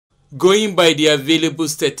Going by the available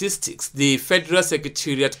statistics, the Federal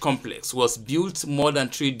Secretariat complex was built more than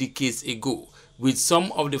 3 decades ago, with some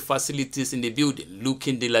of the facilities in the building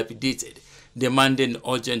looking dilapidated, demanding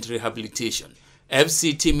urgent rehabilitation.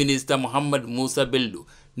 Fct Minister Musa Bello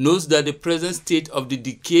knows that the present state of the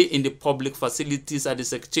decay in the public facilities at the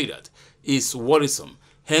Secretariat is worrisome,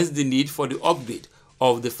 hence the need for the upgrade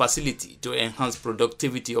of the facility to enhance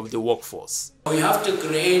productivity of the workforce. We have to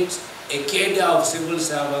create a cadre of civil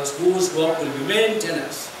servants whose work will be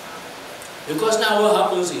maintenance. Because now what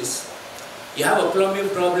happens is, you have a plumbing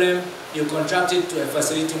problem, you contract it to a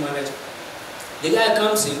facility manager. The guy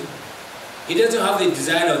comes in, he doesn't have the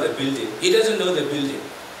design of the building, he doesn't know the building.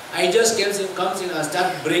 And he just comes in and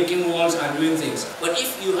starts breaking walls and doing things. But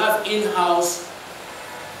if you have in-house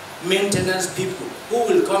maintenance people who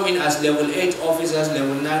will come in as level 8 officers,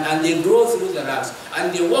 level 9, and they grow through the ranks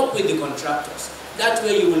and they work with the contractors. That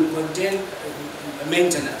way you will contain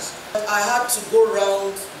maintenance. I had to go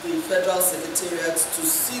around the Federal Secretariat to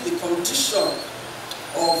see the condition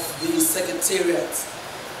of the Secretariat.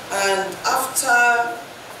 And after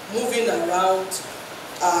moving around,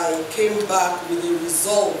 I came back with a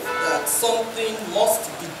resolve that something must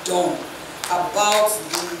be done about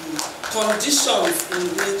the conditions in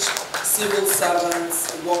which civil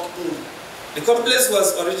servants work in. The complex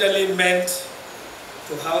was originally meant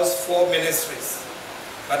to house 4 ministries,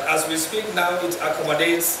 but as we speak now, it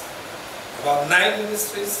accommodates about 9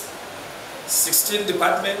 ministries, 16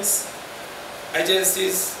 departments,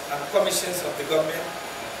 agencies and commissions of the government,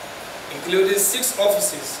 including 6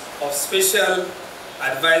 offices of special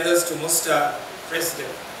advisors to Mr.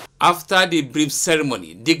 President. After the brief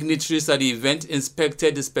ceremony, dignitaries at the event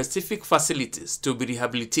inspected the specific facilities to be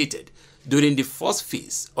rehabilitated during the first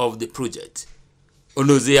phase of the project.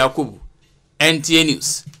 Onoze Yakubu, NTA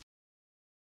News.